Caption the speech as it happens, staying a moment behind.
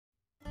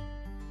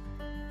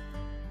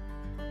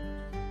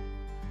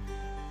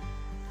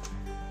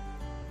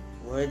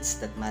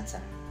words that matter.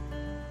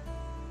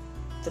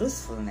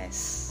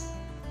 Truthfulness.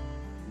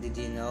 Did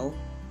you know?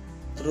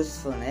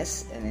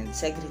 Truthfulness and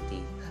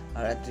integrity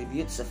are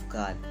attributes of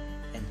God,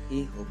 and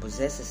he who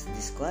possesses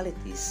these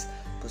qualities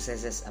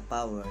possesses a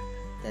power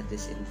that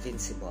is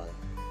invincible.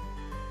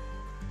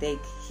 Take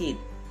heed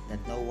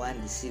that no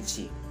one deceives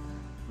you.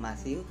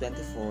 Matthew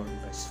 24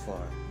 verse 4.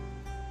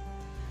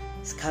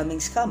 Scamming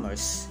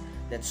scammers.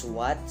 That's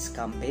what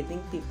scam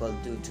baiting people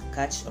do to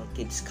catch or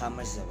keep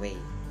scammers away.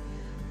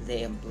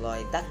 They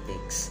employ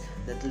tactics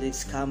that leave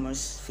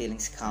scammers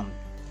feeling scammed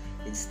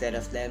instead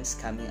of them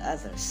scamming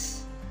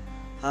others.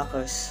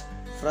 Hackers,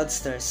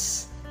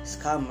 fraudsters,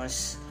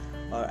 scammers,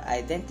 or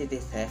identity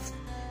theft,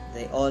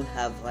 they all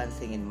have one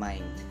thing in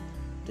mind: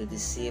 to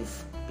deceive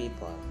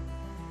people.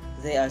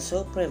 They are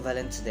so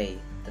prevalent today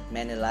that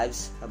many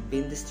lives have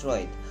been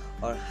destroyed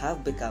or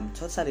have become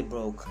totally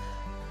broke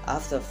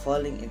after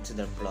falling into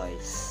their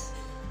ploys.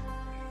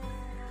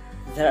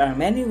 There are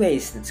many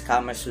ways that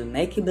scammers will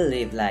make you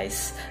believe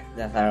lies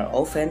that are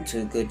often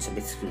too good to be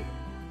true.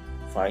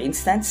 For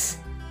instance,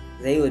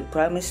 they would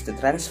promise to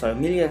transfer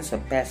millions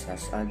of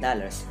pesos or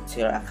dollars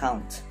into your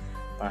account.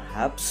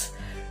 Perhaps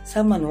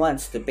someone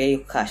wants to pay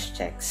you cash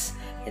checks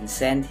and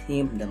send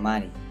him the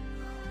money.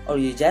 Or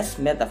you just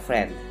met a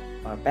friend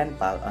or pen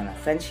pal on a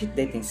friendship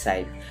dating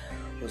site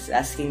who's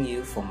asking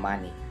you for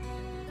money.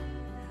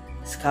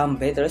 Scam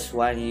baiters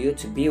warn you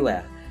to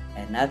beware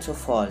and not to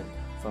fall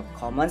for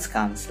common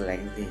scams like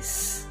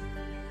this.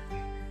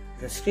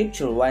 The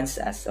scripture warns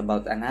us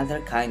about another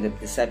kind of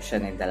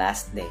deception in the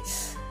last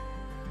days.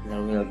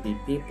 There will be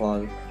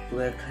people who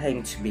will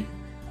claim to be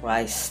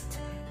Christ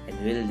and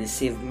will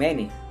deceive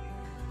many.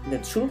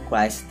 The true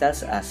Christ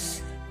tells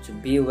us to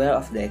beware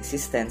of the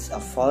existence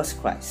of false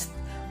Christ,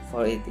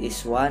 for it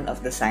is one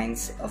of the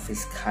signs of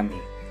his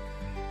coming.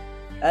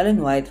 Ellen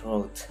White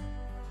wrote,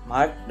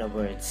 "Mark the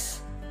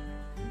words,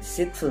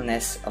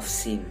 deceitfulness of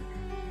sin.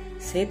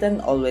 Satan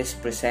always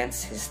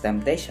presents his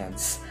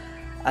temptations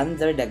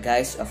under the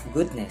guise of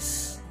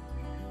goodness.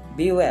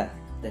 Beware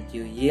that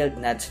you yield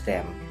not to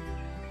them."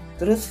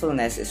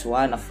 Truthfulness is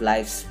one of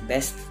life's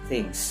best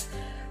things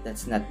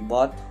that's not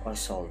bought or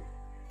sold.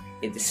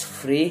 It is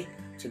free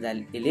to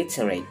the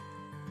illiterate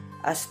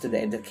as to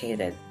the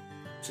educated,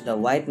 to the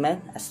white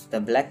man as to the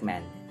black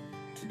man,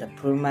 to the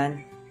poor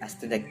man as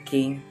to the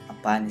king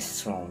upon his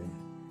throne.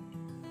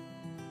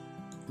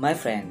 My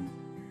friend,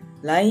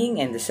 lying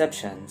and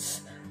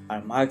deceptions are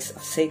marks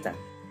of Satan,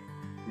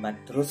 but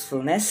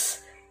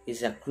truthfulness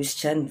is a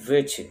Christian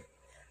virtue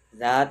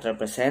that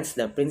represents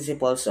the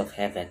principles of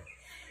heaven.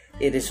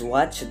 It is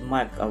what should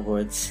mark our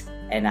words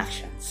and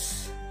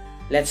actions.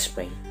 Let's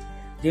pray.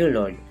 Dear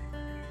Lord,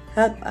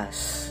 help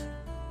us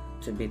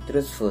to be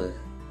truthful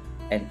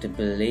and to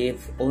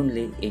believe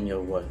only in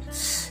your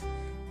words.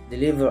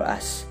 Deliver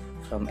us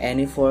from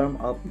any form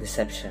of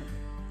deception.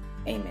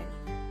 Amen.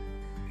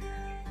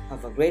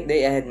 Have a great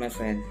day ahead, my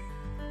friend.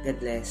 God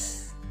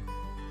bless.